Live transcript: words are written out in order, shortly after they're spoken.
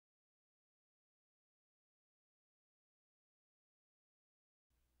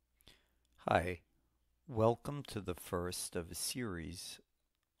Hi, welcome to the first of a series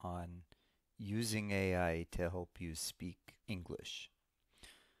on using AI to help you speak English.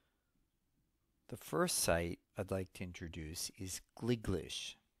 The first site I'd like to introduce is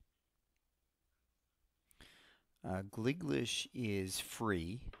Gliglish. Gliglish is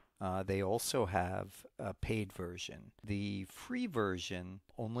free. They also have a paid version. The free version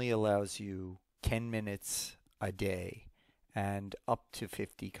only allows you 10 minutes a day and up to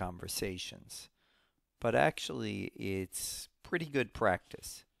 50 conversations. But actually it's pretty good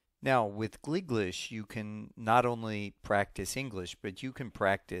practice. Now, with Gliglish, you can not only practice English, but you can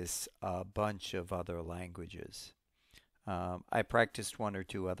practice a bunch of other languages. I practiced one or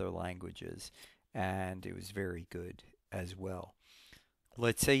two other languages, and it was very good as well.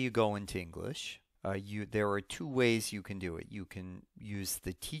 Let's say you go into English. There are two ways you can do it. You can use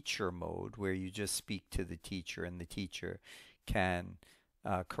the teacher mode, where you just speak to the teacher, and the teacher can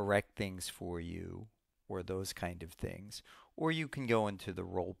correct things for you or those kind of things. Or you can go into the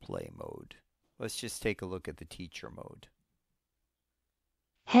role play mode. Let's just take a look at the teacher mode.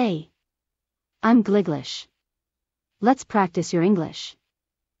 Hey, I'm Gliglish. Let's practice your English.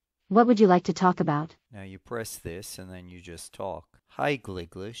 What would you like to talk about? Now you press this and then you just talk. Hi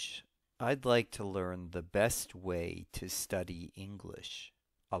Gliglish, I'd like to learn the best way to study English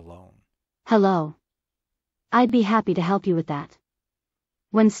alone. Hello. I'd be happy to help you with that.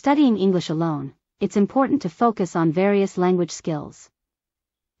 When studying English alone, it's important to focus on various language skills.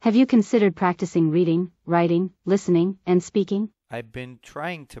 Have you considered practicing reading, writing, listening, and speaking? I've been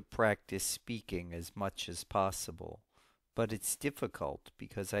trying to practice speaking as much as possible, but it's difficult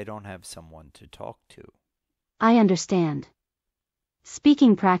because I don't have someone to talk to. I understand.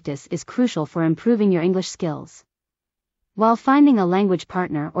 Speaking practice is crucial for improving your English skills. While finding a language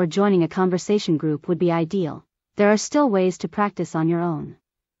partner or joining a conversation group would be ideal, there are still ways to practice on your own.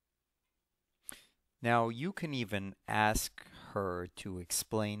 Now you can even ask her to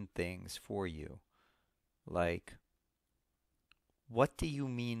explain things for you, like, what do you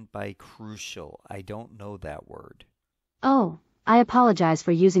mean by crucial? I don't know that word. Oh, I apologize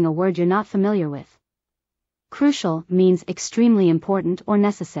for using a word you're not familiar with. Crucial means extremely important or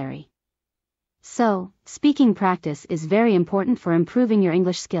necessary. So, speaking practice is very important for improving your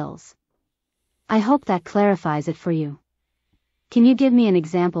English skills. I hope that clarifies it for you. Can you give me an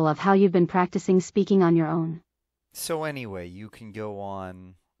example of how you've been practicing speaking on your own? So anyway, you can go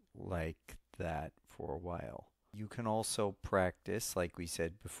on like that for a while. You can also practice, like we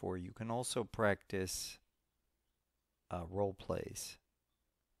said before, you can also practice role plays.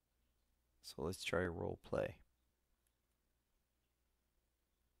 So let's try a role play.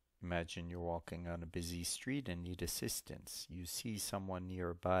 Imagine you're walking on a busy street and need assistance. You see someone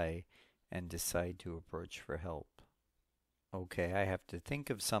nearby and decide to approach for help. Okay, I have to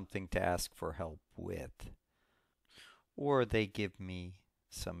think of something to ask for help with. Or they give me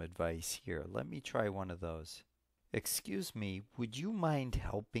some advice here. Let me try one of those. Excuse me, would you mind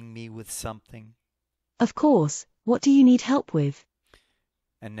helping me with something? Of course, what do you need help with?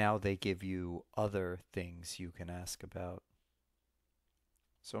 And now they give you other things you can ask about.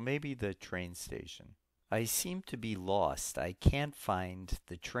 So maybe the train station. I seem to be lost. I can't find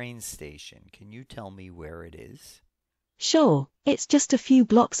the train station. Can you tell me where it is? Sure, it's just a few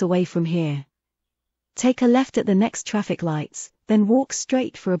blocks away from here. Take a left at the next traffic lights, then walk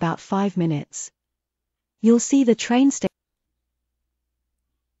straight for about 5 minutes. You'll see the train station.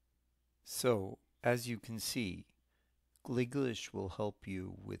 So, as you can see, Gliglish will help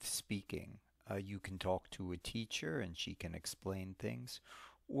you with speaking. You can talk to a teacher and she can explain things,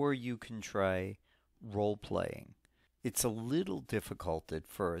 or you can try role playing. It's a little difficult at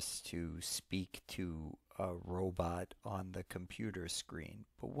first to speak to a robot on the computer screen,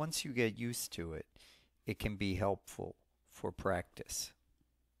 but once you get used to it, it can be helpful for practice.